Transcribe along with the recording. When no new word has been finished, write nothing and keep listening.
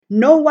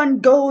No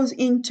one goes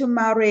into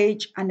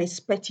marriage and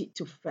expect it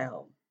to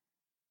fail.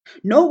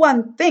 No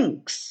one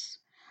thinks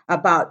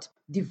about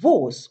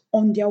divorce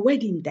on their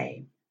wedding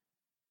day.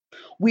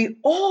 We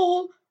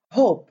all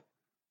hope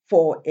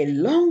for a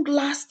long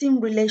lasting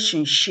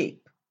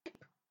relationship.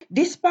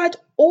 Despite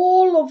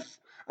all of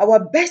our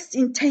best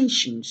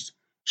intentions,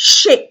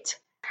 shit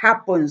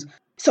happens.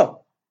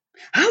 So,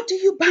 how do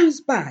you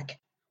bounce back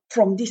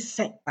from this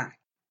setback?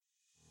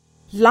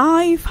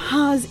 Life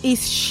has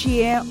its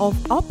share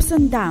of ups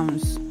and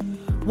downs.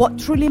 What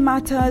truly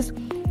matters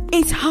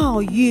is how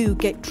you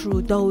get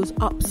through those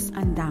ups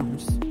and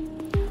downs.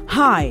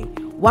 Hi,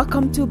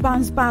 welcome to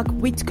Bounce Back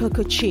with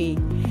Coco Chi,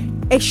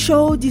 a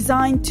show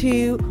designed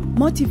to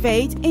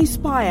motivate,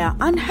 inspire,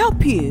 and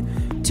help you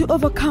to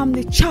overcome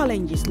the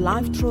challenges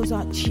life throws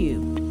at you.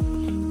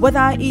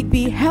 Whether it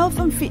be health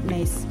and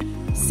fitness,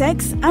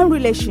 sex and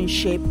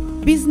relationship,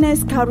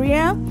 business,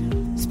 career,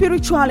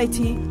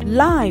 spirituality,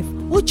 life,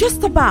 or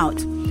just about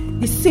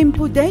the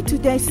simple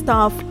day-to-day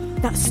stuff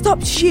that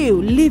stops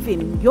you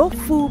living your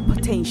full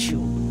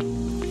potential.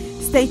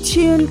 Stay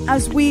tuned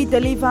as we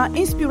deliver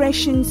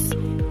inspirations,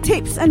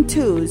 tips, and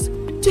tools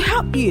to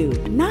help you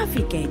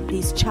navigate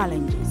these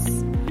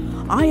challenges.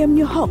 I am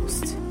your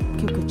host,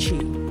 Coco Chi.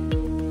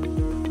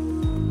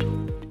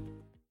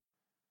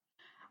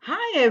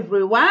 Hi,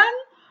 everyone.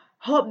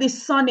 Hope the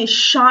sun is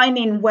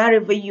shining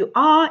wherever you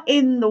are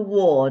in the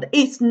world.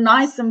 It's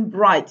nice and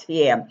bright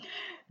here.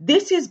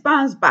 This is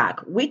Bounce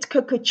Back with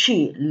Coco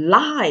Chi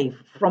live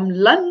from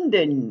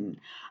London.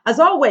 As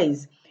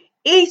always,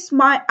 it's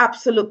my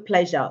absolute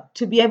pleasure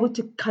to be able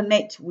to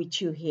connect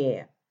with you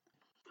here.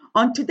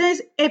 On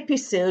today's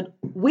episode,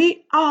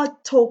 we are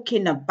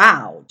talking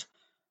about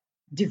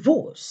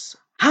divorce,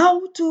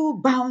 how to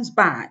bounce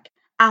back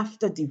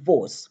after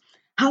divorce,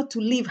 how to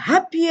live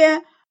happier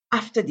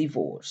after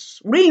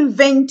divorce,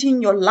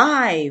 reinventing your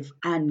life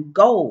and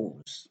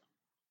goals.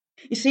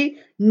 You see,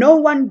 no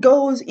one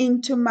goes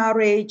into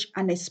marriage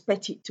and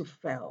expect it to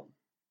fail.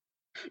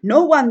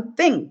 No one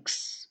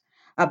thinks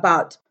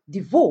about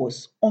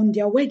divorce on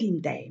their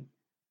wedding day.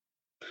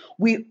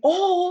 We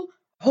all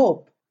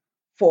hope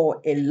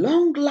for a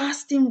long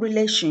lasting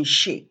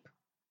relationship.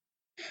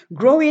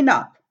 Growing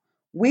up,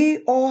 we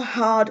all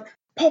had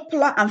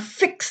popular and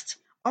fixed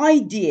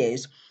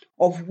ideas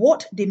of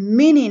what the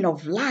meaning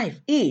of life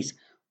is.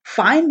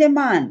 Find a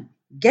man,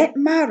 get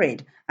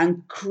married,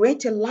 and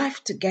create a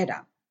life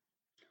together.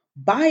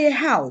 Buy a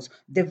house,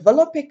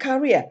 develop a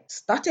career,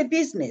 start a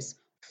business,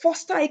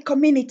 foster a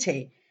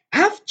community,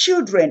 have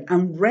children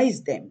and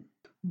raise them.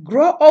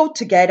 Grow old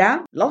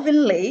together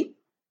lovingly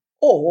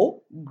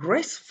or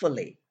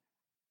gracefully.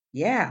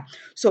 Yeah.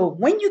 So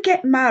when you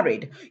get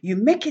married, you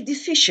make a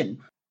decision,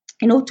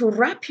 to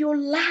wrap your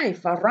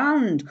life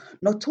around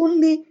not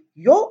only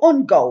your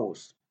own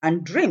goals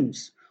and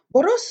dreams,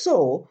 but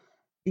also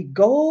the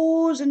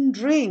goals and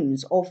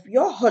dreams of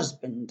your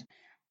husband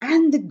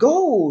and the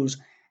goals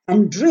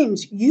and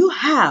dreams you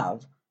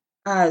have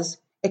as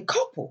a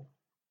couple.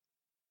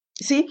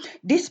 See,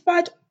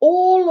 despite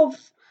all of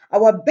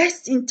our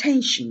best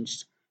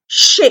intentions,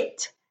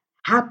 shit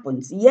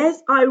happens.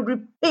 Yes, I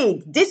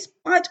repeat,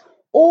 despite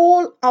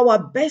all our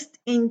best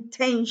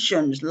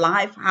intentions,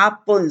 life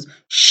happens,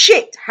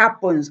 shit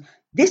happens.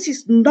 This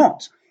is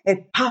not a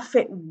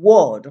perfect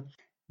world.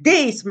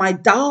 This, my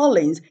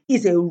darlings,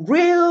 is a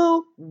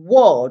real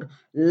world.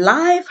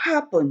 Life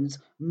happens,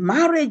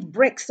 marriage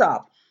breaks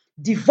up,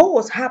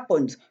 divorce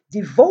happens,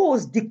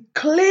 divorce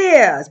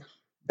declares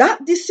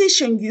that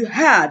decision you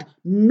had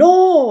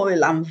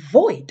null and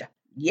void.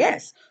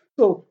 Yes.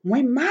 So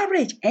when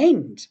marriage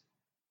ends,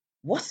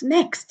 what's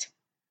next?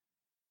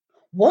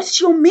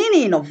 What's your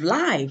meaning of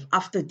life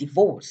after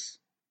divorce?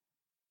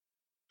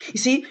 You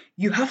see,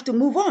 you have to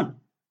move on.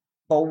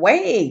 But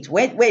wait.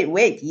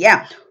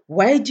 Yeah.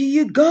 Where do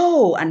you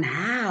go and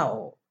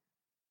how?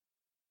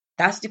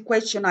 That's the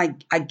question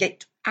I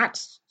get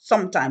asked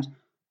sometimes.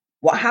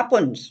 What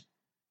happens?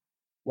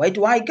 Where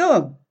do I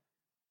go?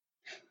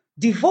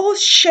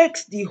 Divorce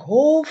shakes the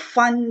whole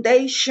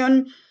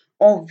foundation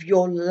of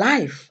your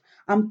life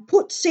and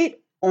puts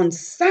it on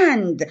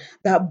sand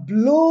that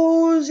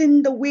blows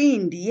in the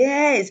wind.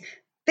 Yes,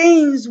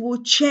 things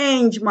will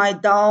change, my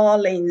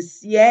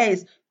darlings.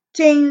 Yes,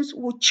 things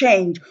will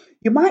change.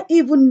 You might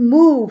even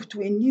move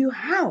to a new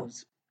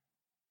house.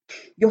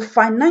 Your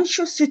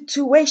financial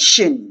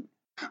situation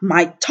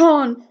might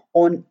turn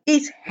on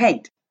its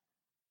head.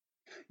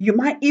 You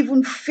might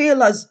even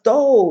feel as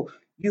though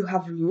you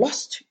have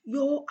lost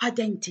your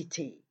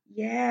identity.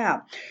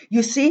 Yeah.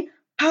 You see,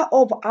 part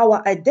of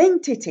our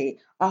identity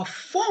are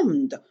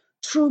formed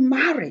through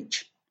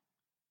marriage.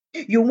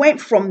 You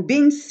went from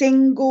being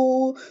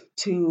single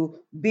to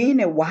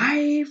being a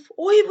wife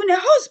or even a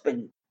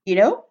husband.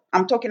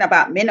 I'm talking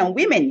about men and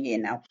women here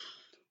now.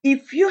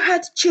 If you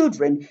had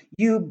children,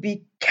 you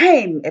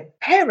became a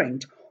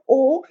parent,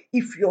 or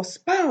if your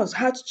spouse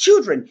had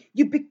children,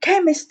 you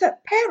became a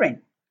step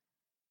parent.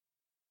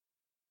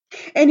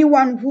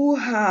 Anyone who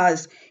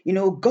has,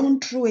 gone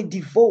through a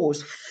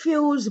divorce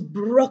feels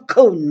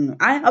broken.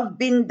 I have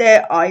been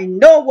there. I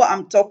know what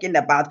I'm talking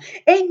about.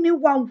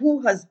 Anyone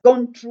who has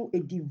gone through a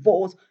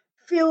divorce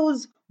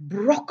feels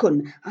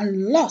broken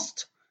and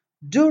lost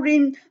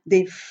during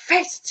the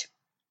first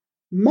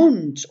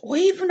months or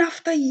even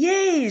after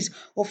years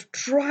of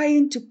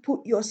trying to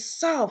put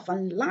yourself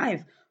and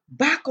life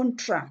back on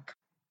track.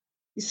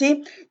 You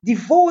see,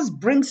 divorce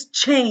brings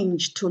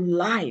change to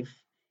life.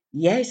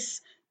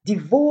 Yes,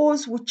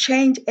 divorce will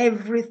change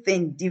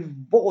everything.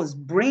 Divorce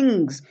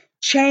brings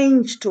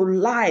change to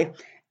life.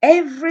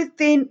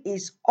 Everything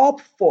is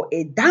up for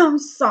a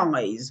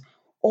downsize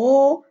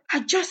or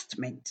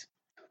adjustment.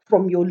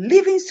 From your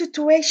living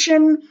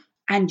situation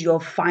and your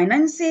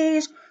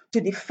finances to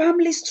the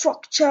family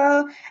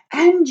structure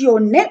and your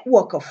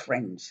network of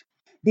friends.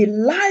 The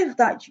life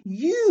that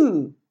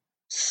you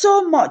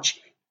so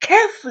much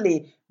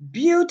carefully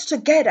built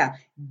together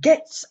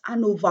gets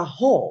an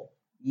overhaul,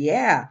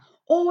 yeah,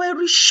 or a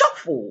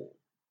reshuffle.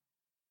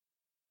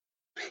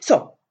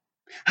 So,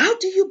 how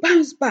do you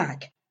bounce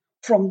back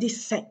from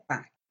this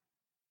setback?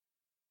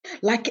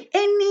 Like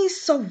any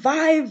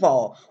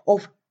survivor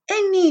of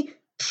any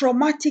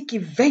traumatic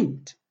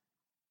event,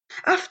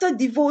 after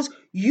divorce,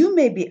 you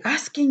may be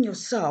asking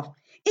yourself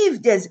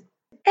if there's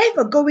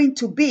ever going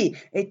to be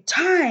a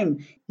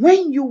time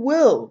when you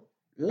will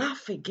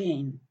laugh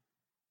again.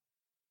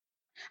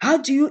 How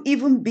do you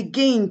even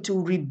begin to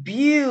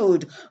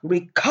rebuild,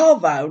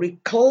 recover,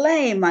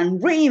 reclaim,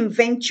 and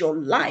reinvent your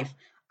life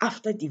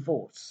after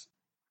divorce?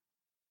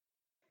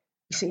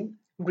 You see,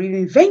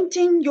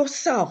 reinventing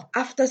yourself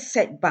after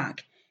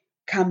setback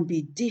can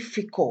be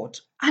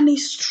difficult. And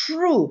it's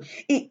true,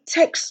 it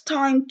takes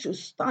time to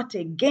start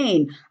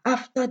again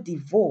after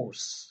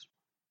divorce.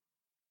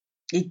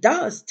 It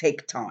does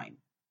take time.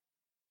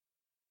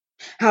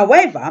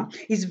 However,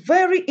 it's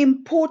very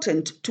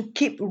important to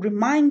keep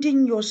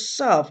reminding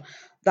yourself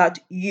that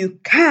you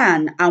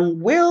can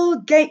and will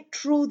get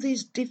through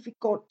this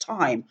difficult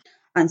time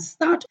and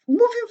start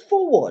moving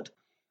forward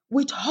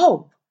with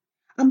hope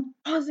and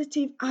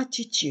positive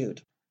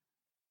attitude.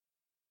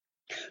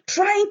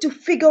 Trying to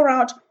figure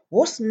out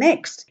what's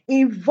next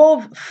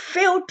involve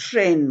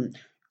filtering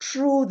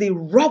through the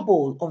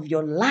rubble of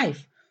your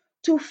life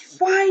to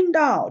find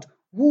out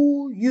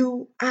who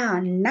you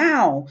are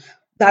now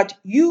that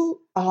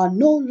you are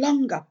no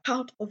longer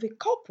part of a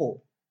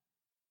couple.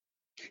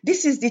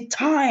 This is the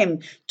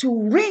time to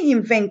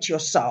reinvent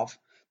yourself,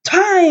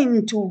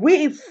 time to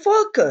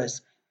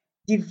refocus.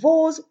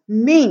 Divorce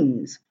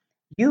means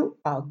you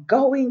are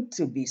going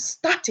to be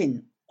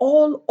starting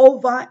all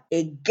over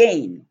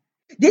again.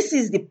 This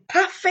is the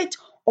perfect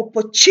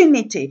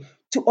opportunity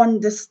to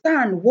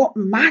understand what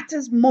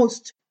matters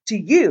most to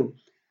you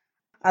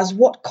as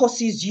what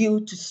causes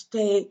you to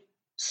stay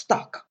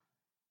stuck.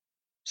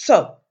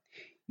 So,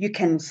 you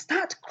can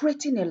start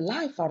creating a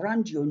life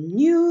around your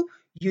new,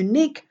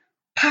 unique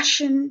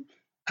passions,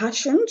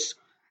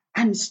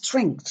 and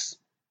strengths.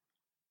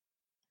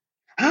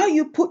 How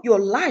you put your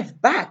life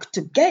back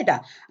together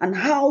and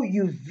how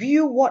you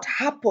view what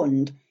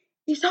happened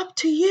is up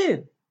to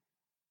you.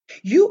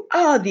 You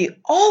are the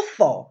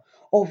author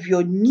of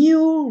your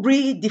new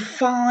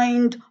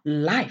redefined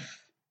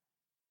life.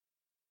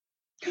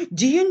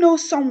 Do you know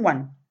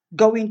someone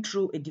going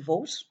through a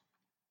divorce?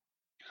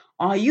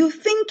 Are you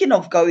thinking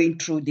of going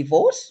through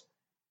divorce?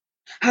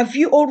 Have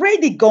you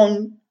already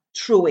gone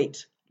through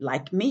it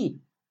like me?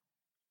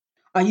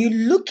 Are you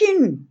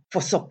looking for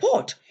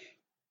support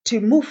to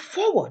move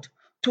forward,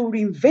 to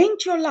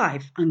reinvent your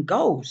life and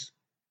goals?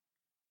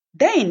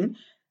 Then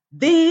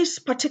this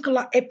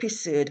particular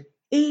episode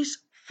is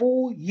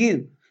for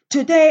you.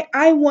 Today,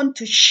 I want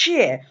to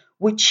share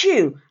with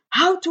you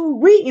how to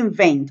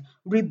reinvent,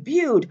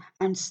 rebuild,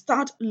 and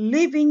start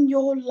living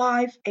your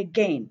life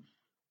again.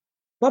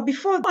 But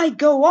before I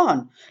go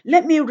on,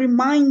 let me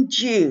remind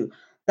you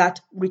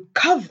that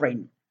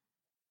recovering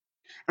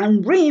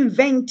and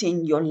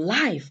reinventing your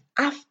life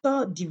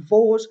after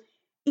divorce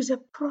is a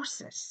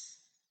process.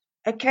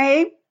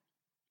 Okay?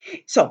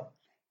 So,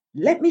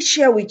 let me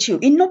share with you,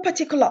 in no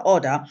particular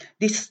order,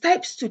 the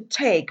steps to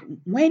take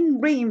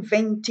when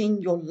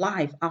reinventing your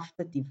life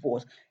after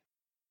divorce.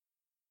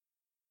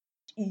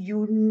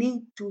 You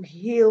need to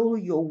heal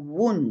your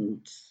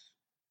wounds.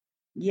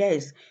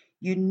 Yes,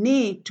 you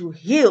need to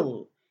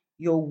heal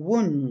your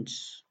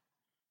wounds.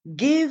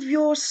 Give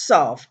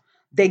yourself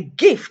the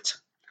gift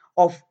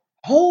of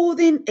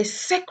holding a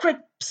sacred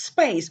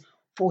space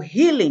for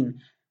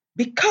healing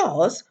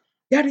because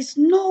there is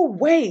no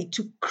way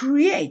to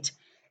create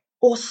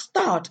or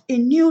start a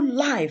new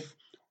life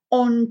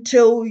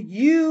until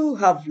you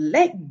have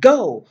let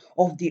go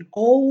of the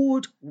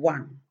old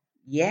one.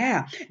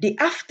 Yeah, the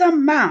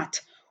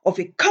aftermath of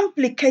a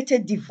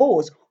complicated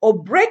divorce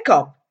or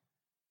breakup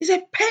is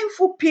a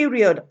painful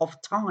period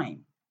of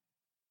time.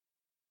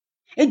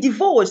 A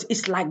divorce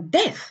is like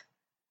death.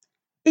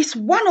 It's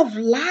one of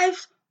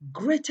life's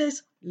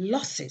greatest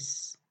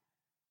losses.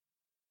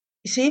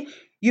 You see,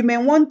 You may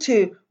want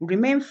to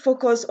remain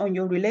focused on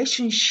your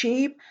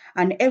relationship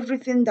and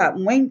everything that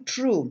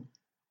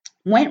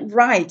went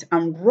right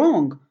and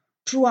wrong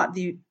throughout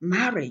the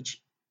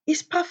marriage.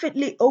 It's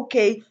perfectly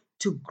okay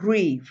to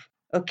grieve,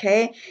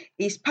 okay?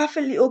 It's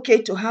perfectly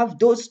okay to have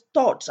those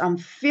thoughts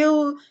and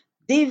feel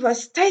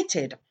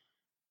devastated.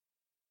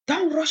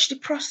 Don't rush the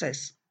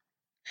process.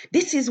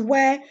 This is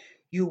where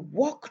you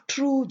walk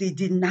through the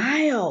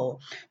denial,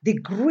 the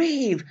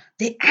grief,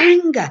 the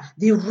anger,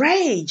 the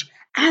rage,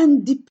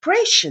 and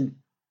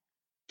depression.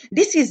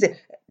 This is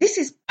this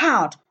is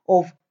part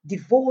of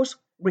divorce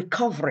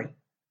recovery.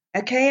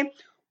 Okay?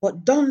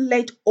 But don't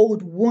let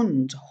old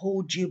wounds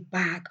hold you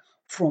back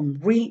from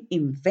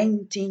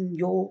reinventing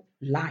your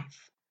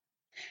life.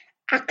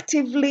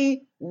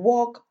 Actively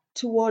work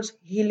towards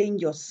healing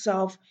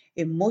yourself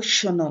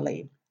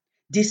emotionally.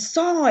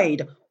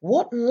 Decide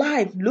what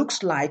life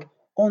looks like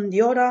on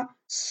the other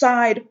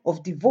side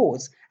of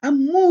divorce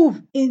and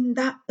move in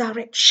that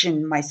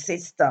direction, my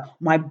sister,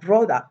 my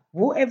brother,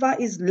 whoever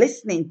is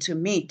listening to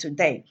me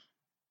today.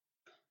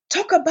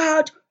 Talk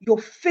about your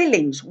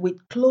feelings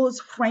with close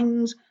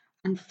friends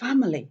and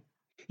family.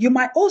 You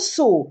might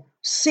also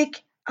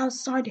seek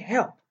outside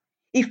help.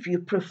 If you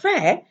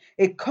prefer,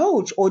 a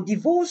coach or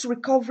divorce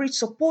recovery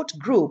support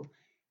group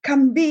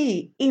can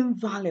be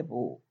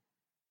invaluable.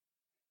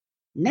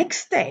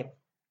 Next step,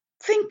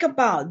 think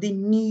about the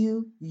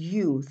new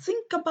you.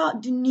 Think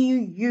about the new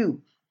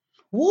you.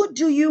 What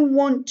do you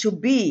want to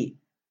be?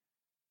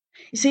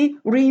 You see,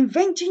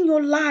 reinventing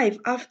your life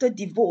after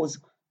divorce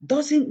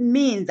doesn't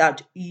mean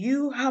that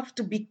you have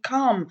to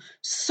become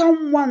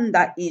someone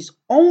that is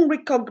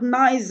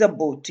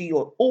unrecognizable to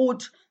your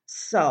old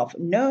self.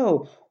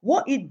 No,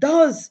 what it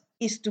does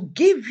is to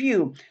give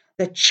you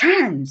the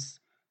chance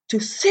to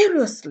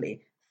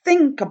seriously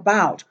think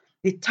about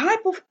the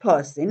type of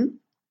person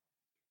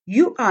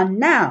you are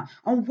now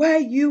and where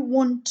you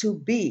want to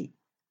be.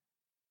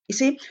 You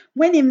see,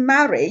 when in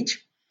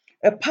marriage,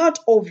 a part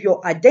of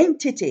your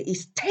identity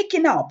is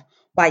taken up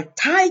by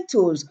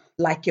titles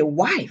like a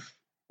wife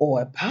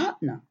or a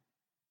partner.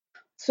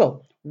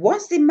 So,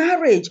 once the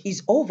marriage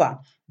is over,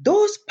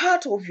 those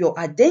parts of your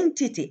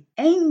identity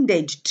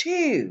ended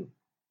too.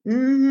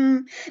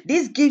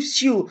 This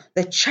gives you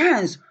the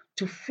chance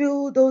to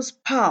fill those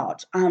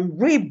parts and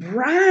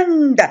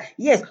rebrand.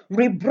 Yes,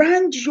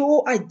 rebrand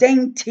your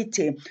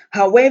identity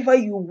however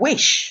you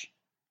wish.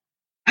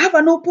 Have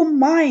an open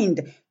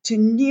mind to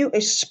new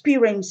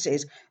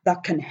experiences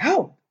that can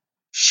help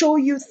show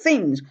you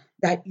things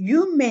that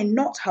you may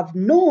not have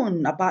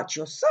known about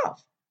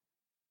yourself.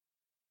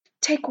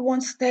 Take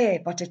one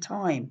step at a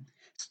time.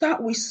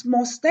 Start with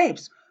small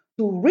steps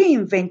to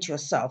reinvent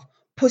yourself.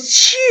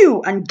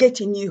 Pursue and get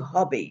a new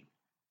hobby.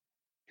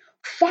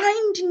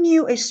 Find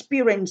new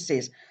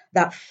experiences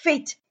that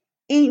fit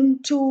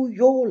into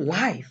your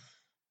life.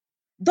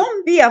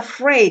 Don't be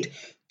afraid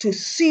to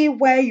see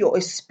where your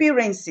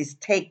experiences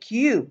take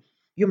you.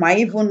 You might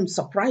even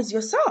surprise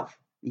yourself.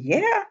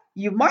 Yeah,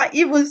 you might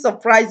even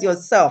surprise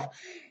yourself.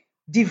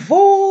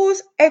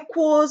 Divorce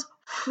equals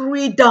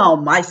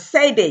freedom. I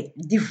said it.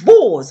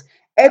 Divorce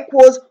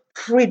equals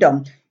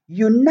freedom.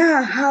 You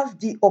now have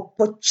the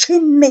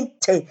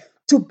opportunity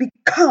to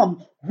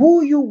become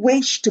who you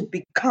wish to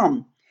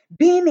become.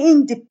 Being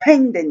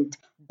independent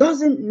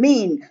doesn't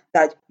mean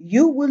that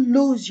you will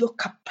lose your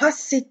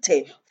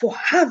capacity for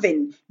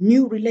having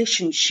new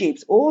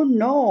relationships. Oh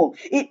no,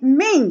 it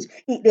means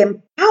it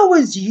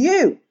empowers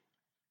you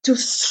to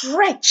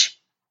stretch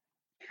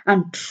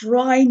and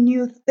try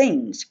new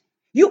things.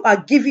 You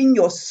are giving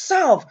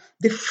yourself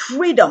the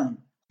freedom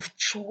of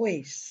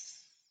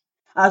choice.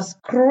 As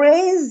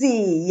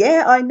crazy,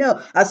 yeah, I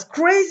know, as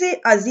crazy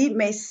as it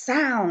may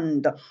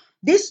sound,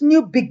 this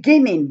new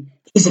beginning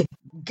is a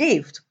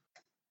gift.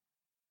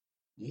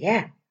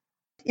 Yeah,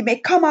 it may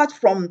come out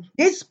from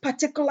this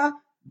particular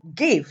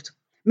gift,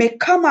 may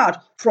come out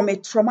from a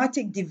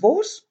traumatic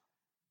divorce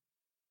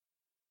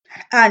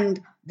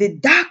and the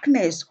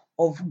darkness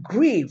of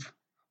grief.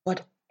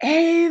 But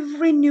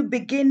every new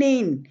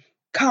beginning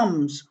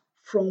comes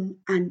from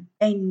an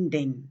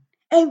ending.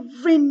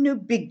 Every new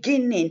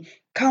beginning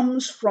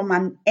comes from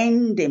an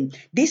ending.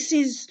 This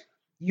is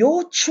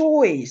your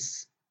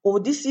choice, or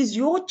this is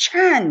your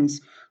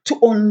chance to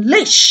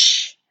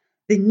unleash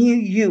the new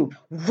you.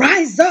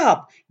 Rise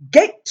up,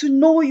 get to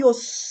know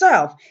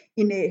yourself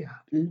in a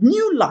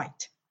new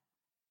light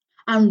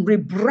and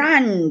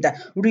rebrand,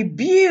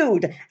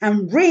 rebuild,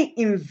 and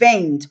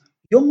reinvent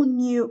your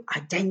new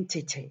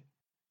identity.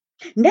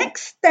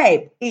 Next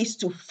step is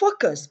to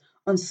focus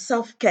on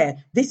self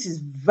care. This is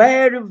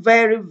very,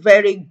 very,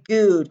 very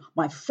good.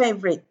 My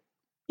favorite,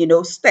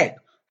 step.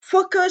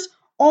 Focus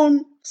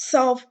on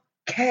self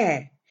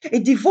care. A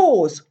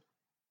divorce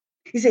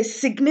is a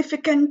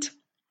significant,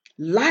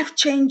 life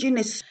changing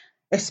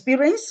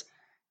experience,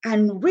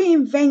 and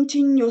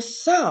reinventing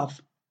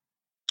yourself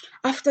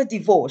after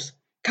divorce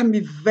can be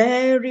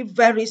very,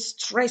 very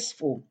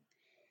stressful.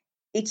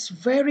 It's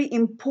very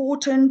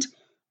important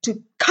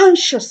to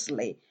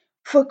consciously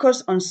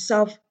focus on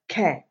self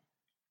care.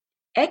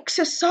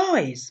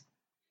 Exercise,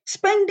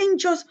 Spending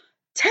just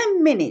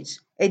 10 minutes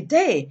a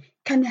day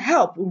can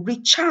help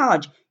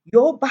recharge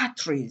your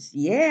batteries,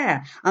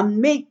 and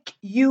make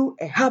you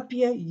a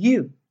happier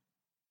you.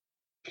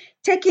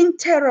 Taking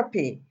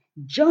therapy,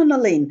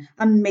 journaling,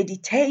 and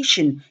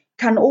meditation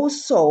can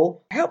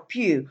also help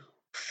you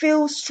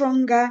feel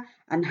stronger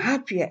and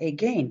happier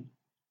again.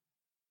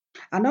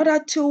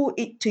 Another tool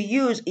to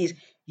use is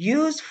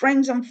use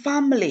friends and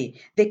family.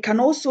 They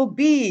can also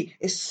be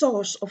a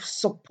source of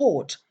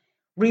support.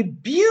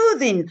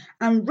 Rebuilding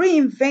and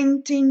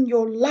reinventing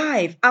your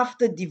life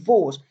after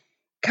divorce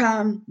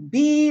can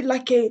be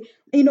like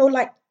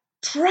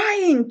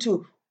trying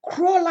to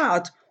crawl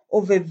out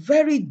of a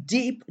very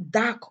deep,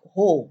 dark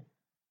hole.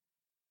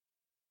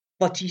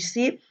 But you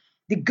see,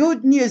 the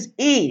good news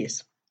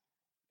is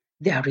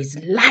there is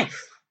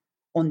life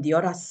on the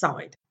other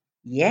side.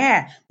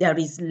 There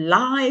is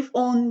life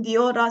on the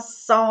other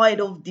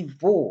side of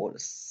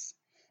divorce.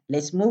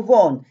 Let's move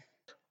on.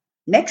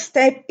 Next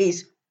step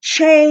is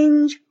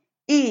change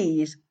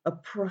is a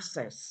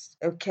process,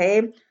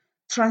 okay?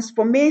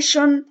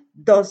 Transformation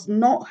does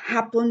not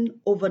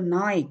happen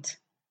overnight.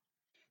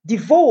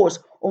 Divorce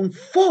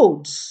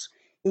unfolds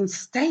in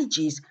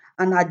stages,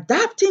 and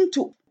adapting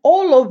to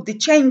all of the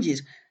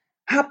changes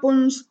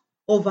happens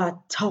over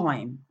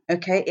time.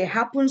 Okay, it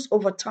happens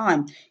over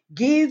time.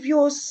 Give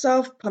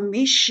yourself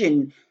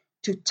permission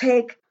to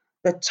take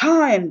the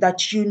time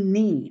that you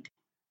need.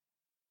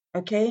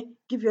 Okay,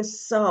 give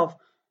yourself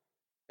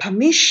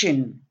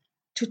permission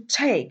to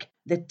take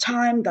the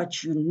time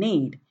that you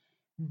need.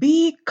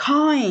 Be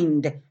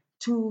kind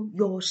to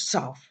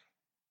yourself.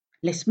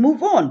 Let's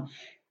move on.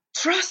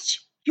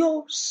 Trust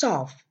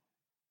yourself.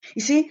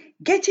 You see,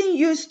 getting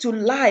used to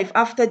life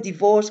after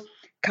divorce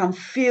can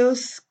feel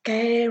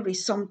scary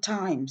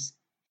sometimes.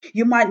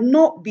 You might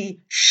not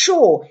be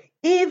sure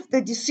if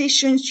the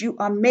decisions you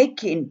are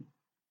making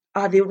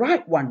are the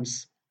right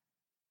ones.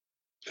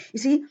 You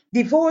see,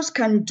 divorce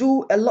can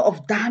do a lot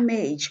of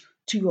damage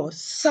to your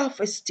self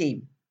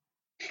esteem.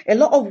 A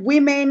lot of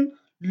women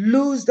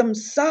lose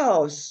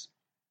themselves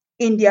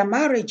in their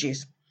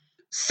marriages,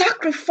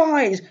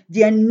 sacrifice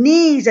their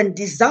needs and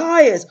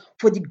desires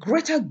for the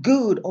greater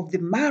good of the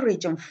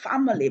marriage and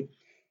family.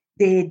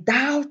 They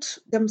doubt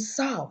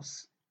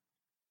themselves.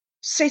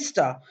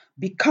 Sister,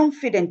 be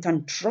confident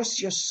and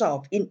trust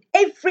yourself in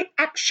every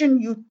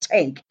action you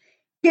take.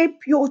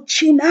 Keep your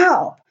chin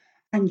up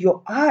and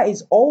your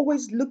eyes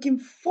always looking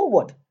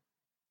forward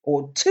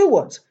or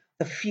towards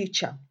the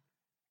future.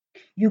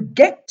 You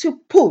get to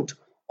put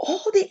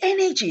all the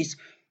energies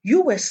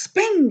you were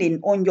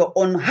spending on your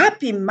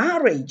unhappy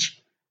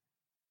marriage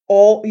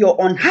or your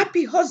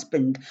unhappy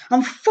husband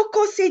and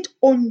focus it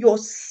on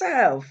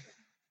yourself.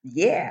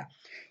 Yeah.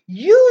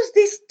 Use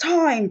this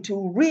time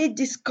to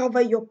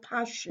rediscover your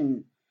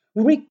passion,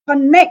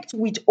 reconnect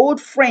with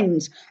old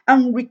friends,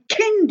 and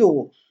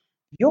rekindle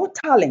your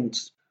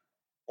talents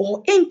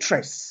or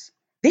interests.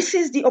 This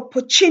is the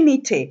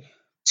opportunity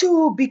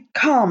to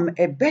become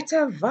a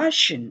better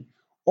version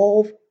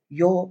of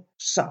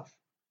yourself.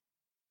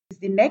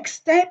 The next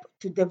step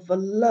to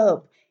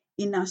develop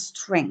inner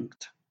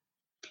strength.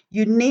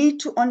 You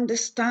need to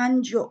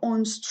understand your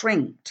own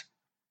strength.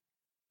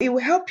 It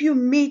will help you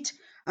meet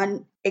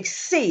and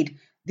exceed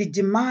the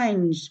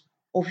demands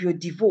of your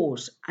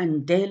divorce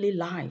and daily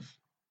life.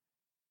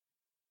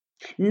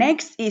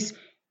 Next is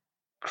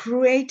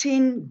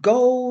creating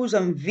goals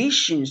and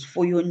visions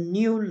for your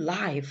new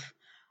life.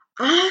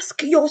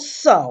 Ask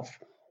yourself,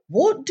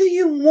 what do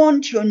you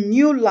want your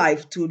new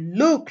life to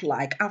look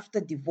like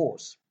after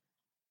divorce?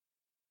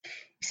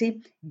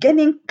 See,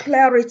 gaining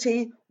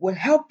clarity will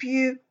help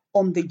you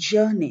on the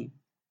journey.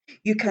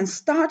 You can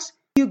start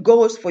new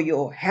goals for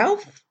your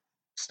health,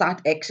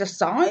 start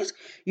exercise.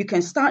 You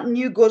can start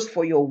new goals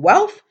for your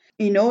wealth,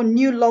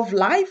 new love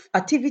life,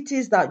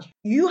 activities that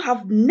you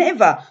have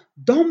never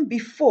done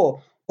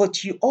before,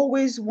 but you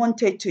always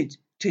wanted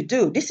to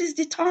do. This is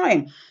the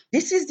time.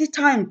 This is the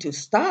time to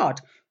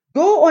start.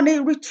 Go on a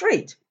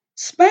retreat.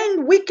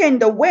 Spend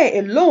weekend away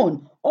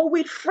alone or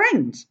with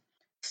friends.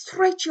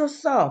 Stretch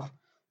yourself.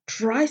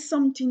 Try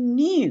something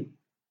new.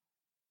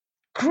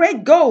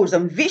 Create goals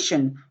and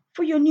vision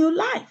for your new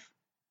life.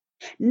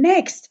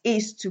 Next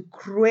is to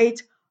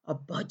create a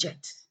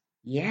budget.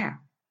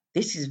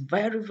 This is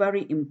very,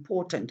 very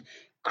important.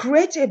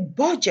 Create a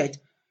budget.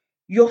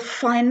 Your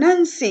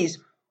finances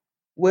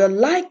will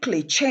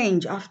likely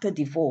change after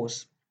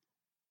divorce.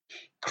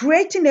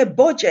 Creating a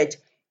budget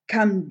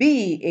can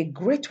be a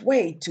great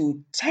way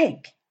to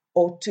take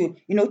or to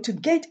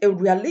get a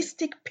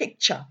realistic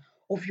picture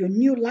of your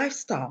new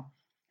lifestyle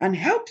and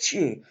helps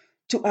you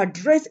to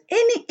address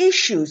any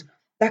issues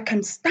that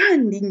can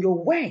stand in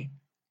your way.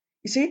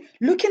 You see,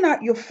 looking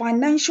at your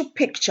financial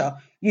picture,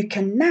 you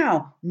can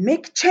now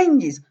make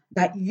changes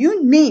that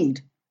you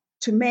need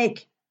to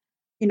make,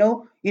 in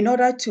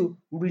order to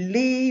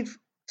relieve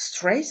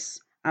stress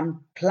and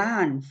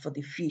plan for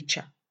the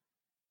future.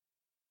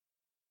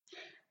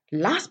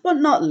 Last but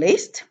not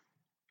least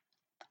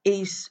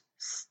is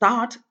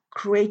start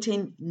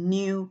creating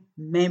new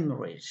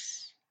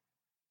memories.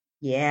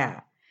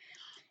 Yeah.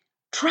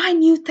 Try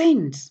new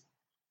things.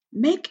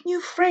 Make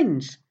new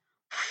friends.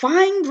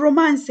 Find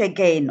romance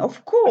again.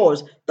 Of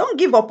course, don't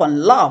give up on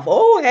love.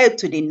 Oh, hell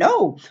to the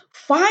no.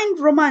 Find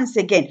romance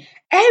again.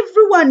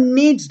 Everyone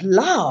needs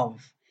love.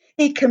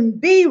 It can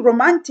be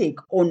romantic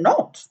or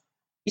not.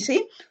 You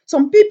see,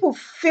 some people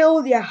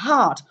fill their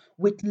heart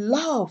with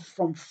love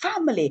from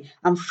family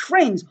and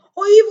friends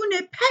or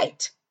even a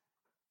pet.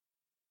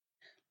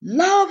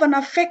 Love and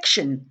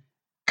affection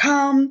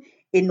come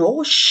in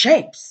all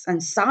shapes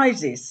and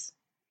sizes.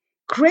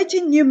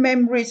 Creating new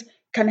memories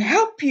can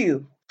help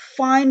you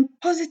find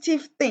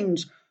positive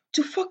things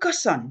to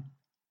focus on,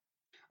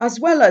 as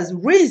well as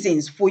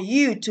reasons for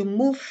you to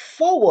move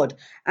forward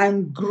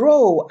and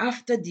grow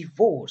after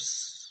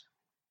divorce.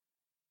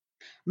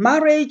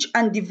 Marriage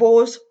and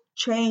divorce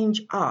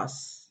change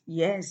us.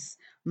 Yes,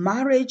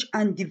 marriage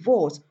and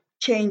divorce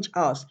change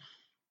us.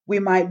 We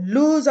might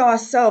lose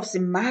ourselves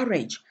in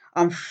marriage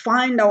and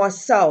find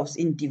ourselves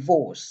in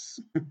divorce.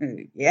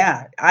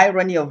 Yeah,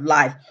 irony of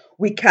life.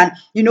 We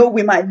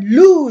might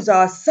lose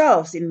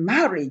ourselves in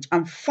marriage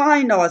and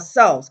find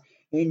ourselves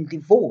in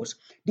divorce.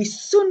 The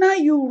sooner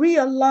you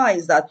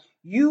realize that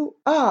you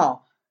are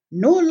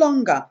no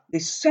longer the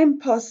same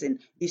person,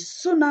 the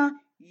sooner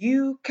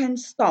you can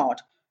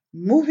start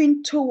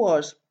moving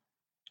towards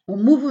or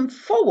moving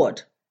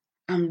forward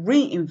and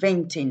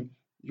reinventing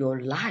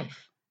your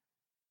life.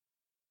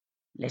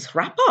 Let's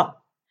wrap up.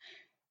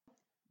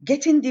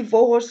 Getting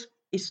divorced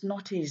is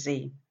not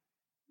easy.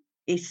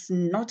 It's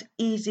not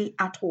easy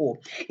at all.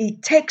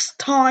 It takes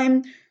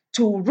time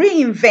to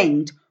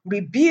reinvent,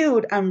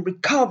 rebuild, and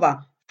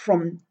recover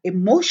from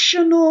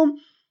emotional,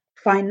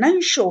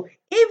 financial,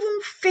 even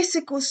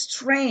physical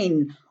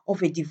strain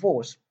of a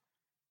divorce.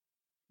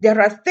 There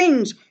are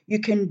things you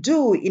can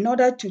do in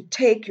order to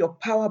take your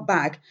power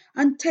back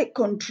and take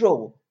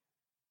control.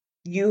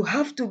 You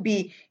have to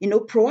be,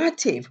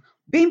 proactive.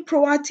 Being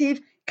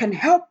proactive can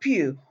help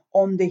you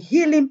on the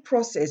healing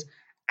process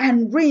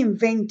and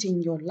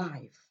reinventing your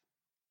life.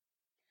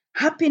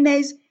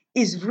 Happiness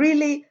is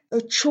really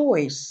a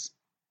choice.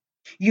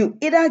 You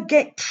either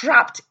get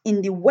trapped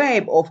in the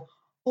web of,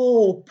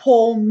 oh,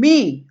 poor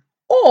me,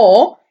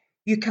 or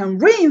you can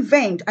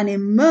reinvent and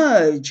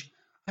emerge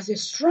as a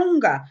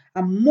stronger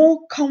and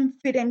more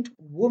confident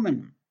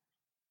woman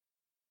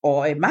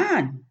or a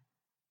man.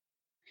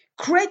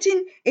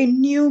 Creating a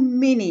new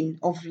meaning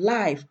of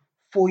life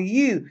for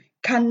you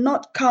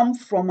cannot come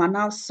from an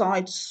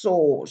outside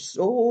source.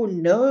 Oh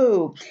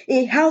no,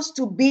 it has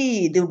to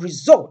be the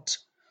result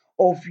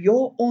of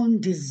your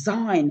own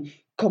design,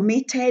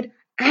 committed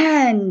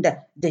and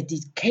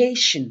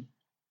dedication.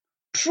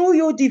 Through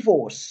your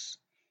divorce,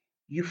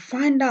 you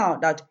find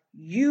out that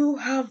you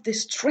have the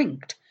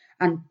strength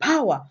and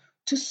power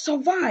to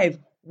survive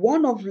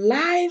one of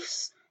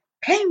life's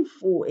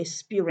painful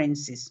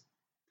experiences.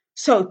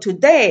 So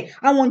today,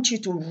 I want you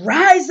to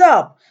rise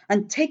up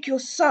and take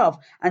yourself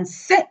and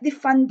set the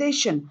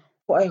foundation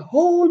for a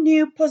whole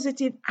new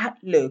positive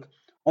outlook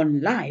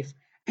on life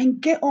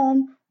and get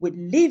on with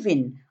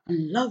living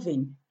and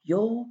loving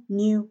your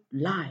new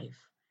life.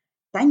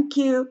 Thank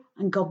you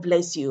and God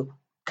bless you.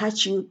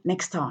 Catch you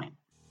next time.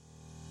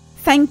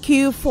 Thank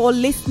you for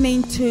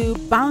listening to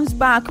Bounce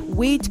Back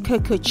with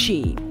Coco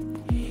Chi.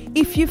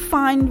 If you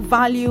find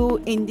value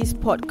in this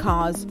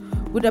podcast,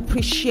 would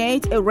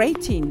appreciate a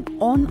rating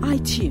on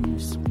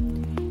iTunes.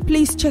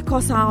 Please check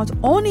us out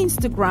on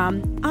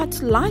Instagram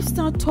at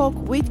Lifestyle Talk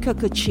with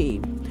Coco Chi.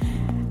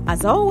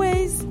 As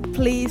always,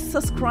 please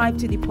subscribe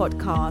to the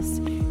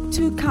podcast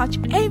to catch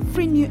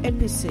every new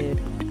episode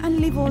and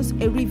leave us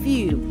a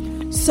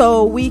review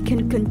so we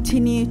can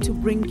continue to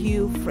bring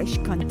you fresh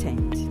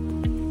content.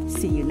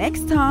 See you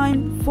next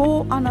time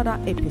for another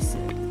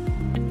episode.